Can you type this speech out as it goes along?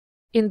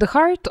In the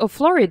heart of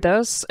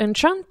Florida's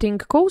enchanting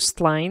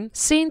coastline,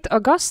 St.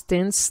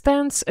 Augustine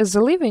stands as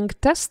a living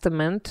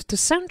testament to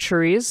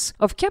centuries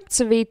of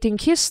captivating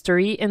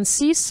history and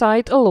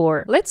seaside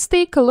allure. Let's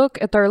take a look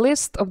at our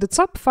list of the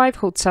top 5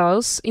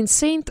 hotels in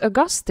St.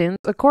 Augustine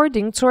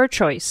according to our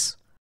choice.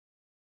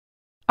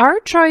 Our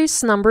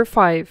choice number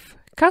 5,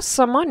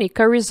 Casa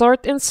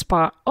Resort and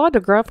Spa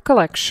Autograph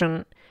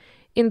Collection.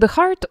 In the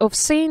heart of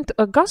St.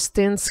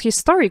 Augustine's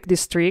historic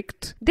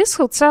district, this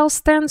hotel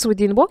stands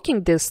within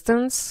walking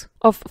distance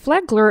of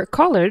Flagler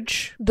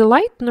College, the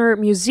Lightner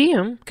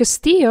Museum,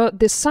 Castillo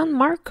de San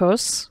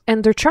Marcos,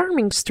 and the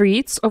charming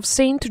streets of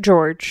St.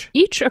 George.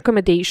 Each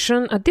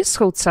accommodation at this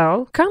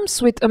hotel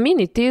comes with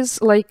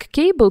amenities like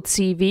cable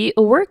TV,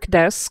 a work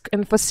desk,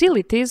 and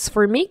facilities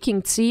for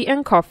making tea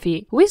and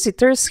coffee.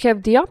 Visitors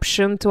have the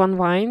option to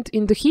unwind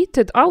in the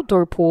heated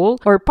outdoor pool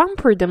or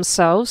pamper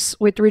themselves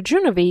with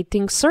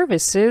rejuvenating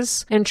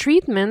services and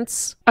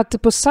treatments at the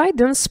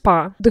Poseidon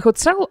Spa. The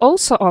hotel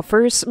also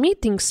offers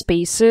meeting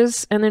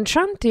spaces and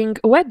enchanting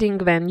wedding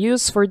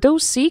venues for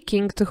those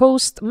seeking to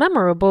host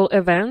memorable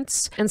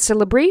events and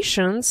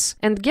celebrations,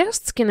 and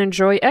guests can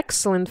enjoy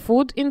excellent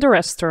food in the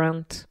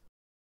restaurant.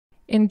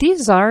 And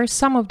these are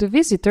some of the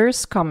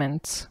visitors'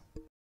 comments.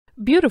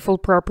 Beautiful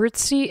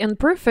property and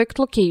perfect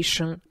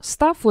location.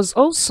 Staff was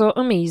also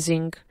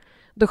amazing.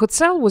 The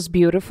hotel was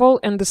beautiful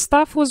and the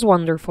staff was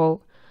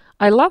wonderful.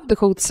 I love the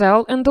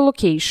hotel and the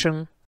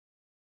location.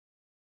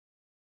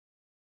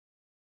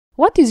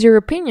 What is your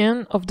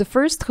opinion of the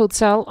first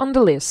hotel on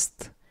the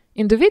list?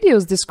 In the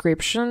video's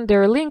description,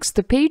 there are links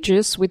to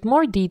pages with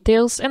more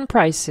details and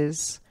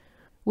prices.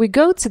 We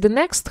go to the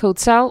next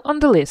hotel on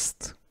the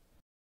list.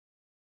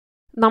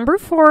 Number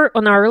 4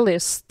 on our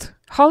list,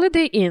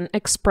 Holiday Inn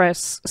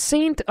Express,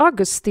 St.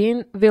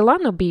 Augustine,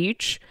 Vilano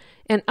Beach,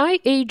 and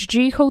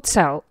IHG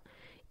Hotel.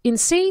 In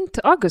St.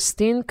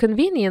 Augustine,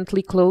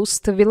 conveniently close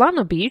to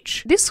Vilano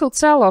Beach, this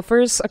hotel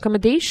offers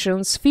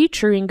accommodations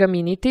featuring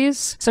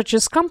amenities such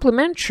as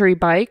complimentary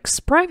bikes,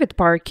 private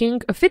parking,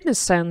 a fitness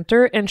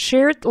center, and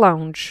shared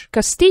lounge.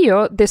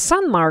 Castillo de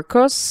San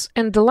Marcos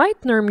and the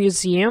Lightner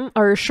Museum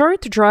are a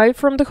short drive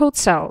from the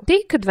hotel.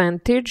 Take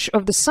advantage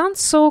of the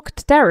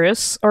sun-soaked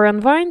terrace or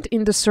unwind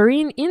in the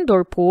serene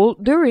indoor pool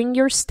during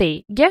your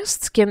stay.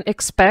 Guests can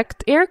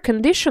expect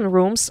air-conditioned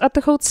rooms at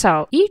the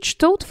hotel, each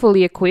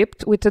thoughtfully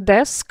equipped with a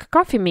desk,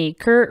 coffee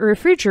maker,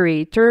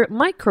 refrigerator,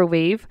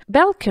 microwave,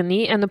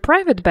 balcony, and a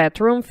private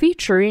bathroom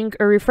featuring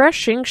a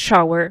refreshing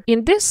shower.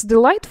 In this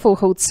delightful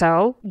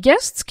hotel,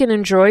 guests can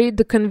enjoy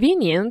the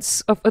convenience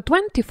of a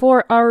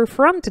 24-hour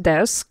front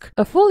desk,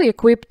 a fully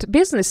equipped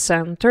business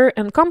center,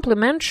 and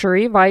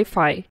complimentary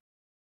Wi-Fi.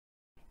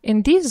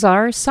 And these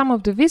are some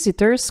of the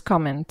visitors'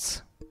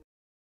 comments.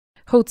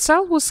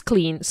 Hotel was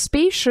clean,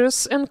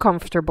 spacious, and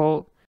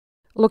comfortable.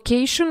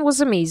 Location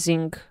was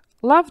amazing.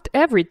 Loved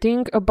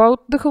everything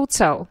about the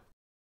hotel.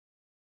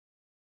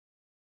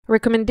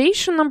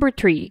 Recommendation number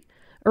 3,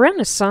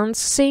 Renaissance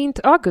St.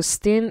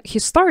 Augustine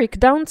Historic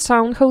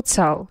Downtown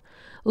Hotel.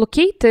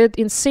 Located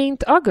in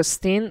St.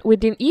 Augustine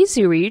within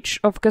easy reach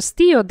of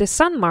Castillo de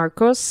San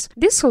Marcos,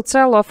 this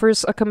hotel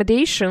offers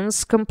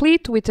accommodations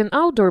complete with an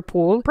outdoor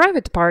pool,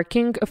 private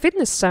parking, a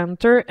fitness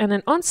center, and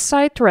an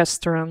on-site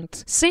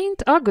restaurant.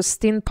 St.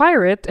 Augustine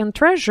Pirate and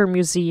Treasure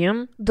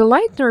Museum, the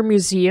Lightner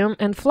Museum,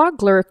 and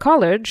Flagler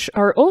College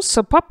are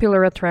also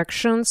popular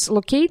attractions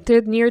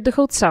located near the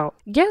hotel.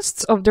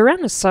 Guests of the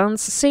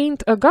Renaissance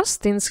St.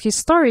 Augustine's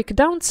Historic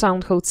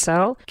Downtown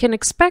Hotel can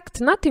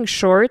expect nothing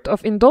short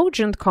of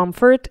indulgent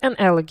comfort and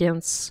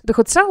elegance. The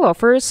hotel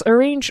offers a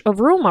range of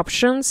room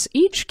options,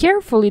 each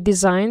carefully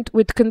designed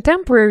with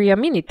contemporary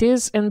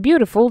amenities and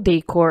beautiful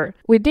decor.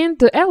 Within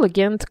the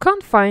elegant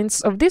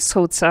confines of this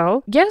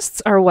hotel,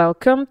 guests are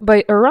welcomed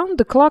by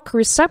around-the-clock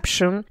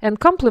reception and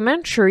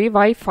complimentary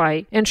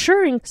Wi-Fi,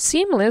 ensuring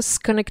seamless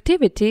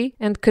connectivity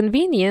and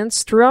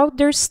convenience throughout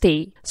their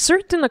stay.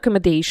 Certain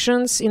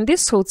accommodations in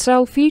this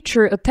hotel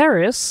feature a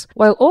terrace,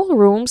 while all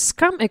rooms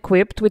come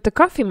equipped with a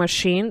coffee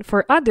machine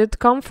for added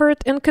comfort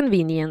and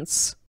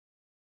convenience.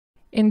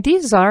 And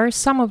these are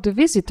some of the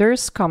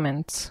visitors'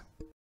 comments.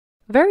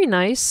 Very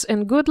nice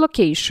and good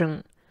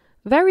location.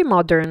 Very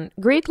modern,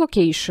 great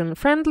location,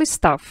 friendly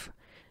staff.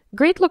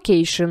 Great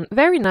location,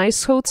 very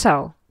nice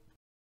hotel.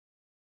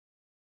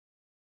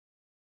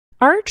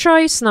 Our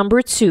choice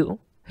number 2,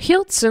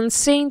 Hilton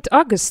St.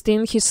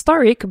 Augustine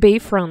Historic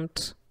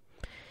Bayfront.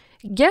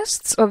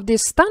 Guests of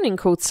this stunning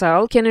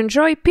hotel can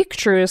enjoy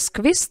picturesque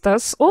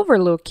vistas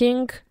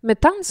overlooking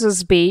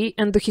Matanzas Bay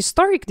and the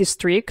historic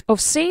district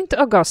of St.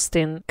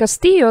 Augustine.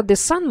 Castillo de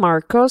San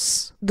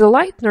Marcos, the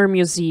Lightner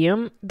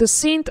Museum, the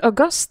St.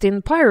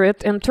 Augustine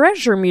Pirate and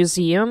Treasure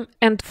Museum,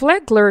 and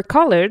Flagler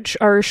College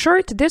are a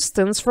short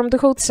distance from the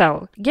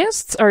hotel.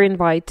 Guests are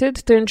invited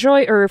to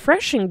enjoy a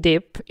refreshing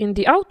dip in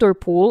the outdoor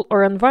pool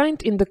or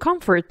unwind in the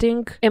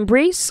comforting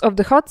embrace of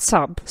the hot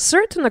tub.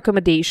 Certain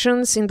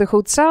accommodations in the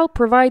hotel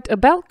provide a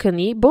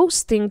balcony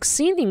boasting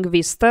scenic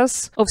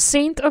vistas of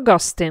St.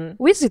 Augustine.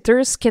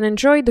 Visitors can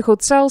enjoy the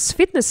hotel's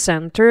fitness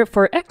center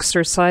for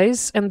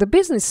exercise and the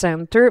business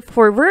center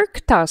for work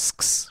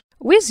tasks.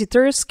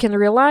 Visitors can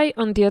rely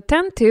on the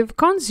attentive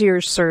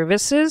concierge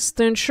services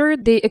to ensure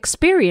they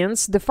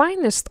experience the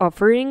finest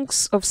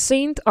offerings of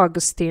St.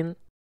 Augustine.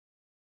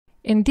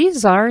 And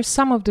these are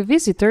some of the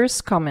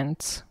visitors'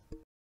 comments.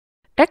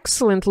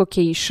 Excellent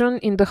location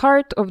in the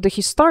heart of the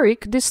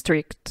historic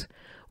district.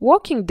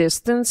 Walking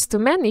distance to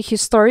many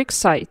historic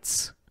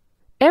sites.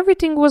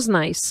 Everything was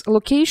nice,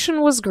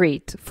 location was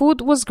great,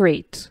 food was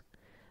great.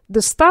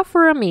 The staff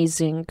were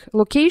amazing,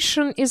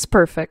 location is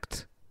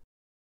perfect.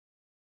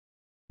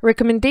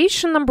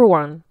 Recommendation number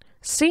 1.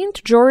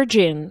 St. George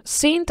Inn,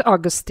 St.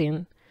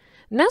 Augustine.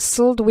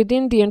 Nestled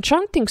within the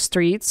enchanting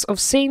streets of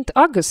St.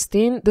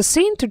 Augustine, the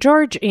St.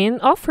 George Inn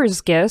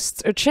offers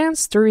guests a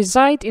chance to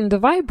reside in the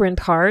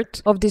vibrant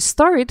heart of the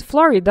storied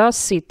Florida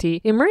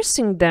city,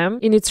 immersing them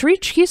in its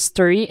rich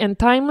history and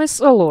timeless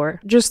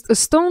allure. Just a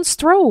stone's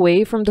throw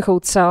away from the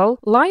hotel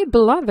lie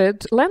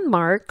beloved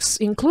landmarks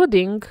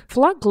including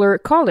Flagler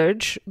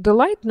College, the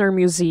Lightner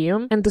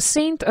Museum, and the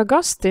St.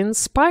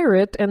 Augustine's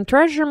Pirate and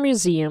Treasure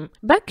Museum,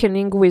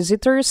 beckoning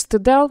visitors to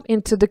delve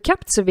into the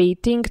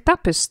captivating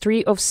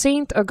tapestry of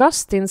St.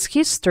 Augustine's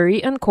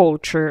history and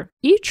culture.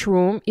 Each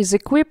room is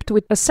equipped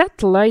with a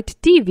satellite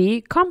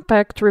TV,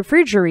 compact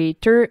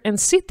refrigerator, and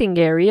sitting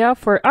area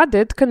for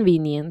added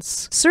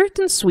convenience.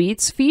 Certain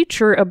suites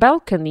feature a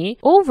balcony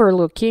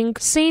overlooking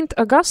St.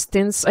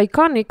 Augustine's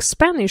iconic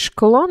Spanish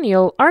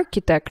colonial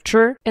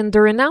architecture and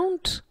the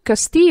renowned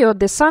Castillo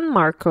de San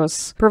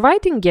Marcos,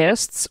 providing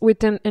guests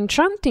with an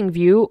enchanting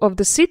view of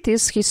the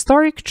city's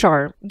historic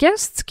charm.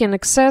 Guests can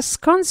access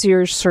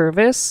concierge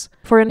service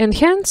for an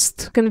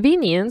enhanced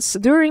convenience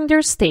during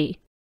their stay.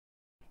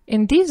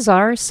 And these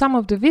are some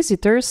of the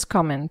visitors'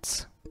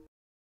 comments.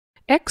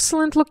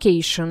 Excellent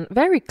location,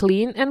 very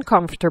clean and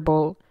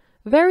comfortable.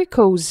 Very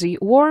cozy,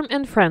 warm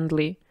and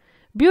friendly.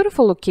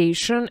 Beautiful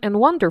location and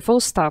wonderful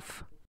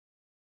staff.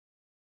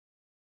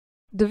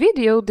 The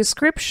video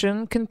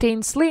description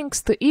contains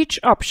links to each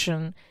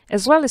option,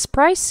 as well as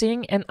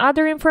pricing and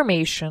other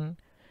information.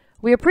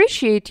 We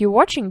appreciate you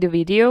watching the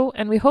video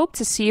and we hope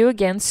to see you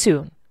again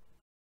soon.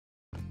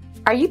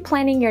 Are you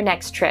planning your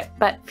next trip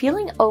but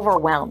feeling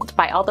overwhelmed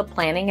by all the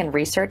planning and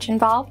research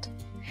involved?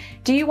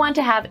 Do you want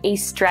to have a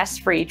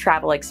stress-free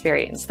travel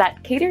experience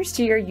that caters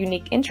to your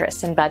unique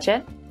interests and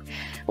budget?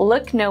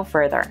 Look no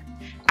further.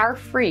 Our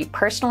free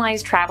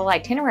personalized travel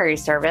itinerary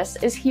service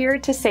is here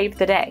to save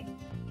the day.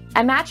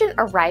 Imagine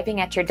arriving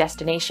at your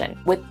destination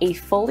with a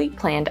fully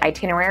planned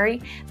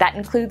itinerary that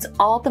includes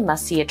all the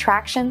must-see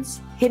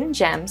attractions, hidden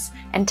gems,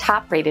 and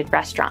top-rated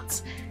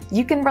restaurants.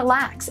 You can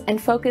relax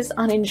and focus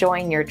on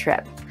enjoying your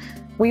trip.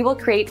 We will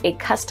create a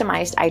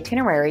customized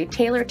itinerary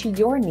tailored to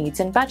your needs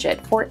and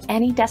budget for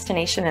any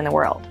destination in the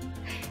world.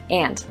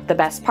 And the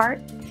best part?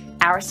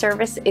 Our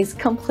service is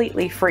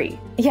completely free.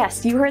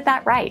 Yes, you heard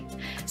that right.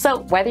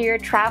 So whether you're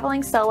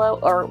traveling solo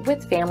or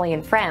with family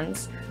and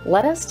friends,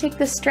 let us take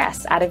the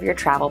stress out of your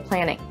travel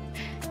planning.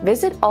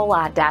 Visit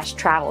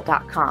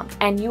hola-travel.com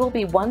and you will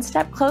be one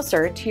step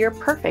closer to your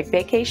perfect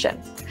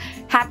vacation.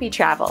 Happy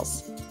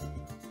travels!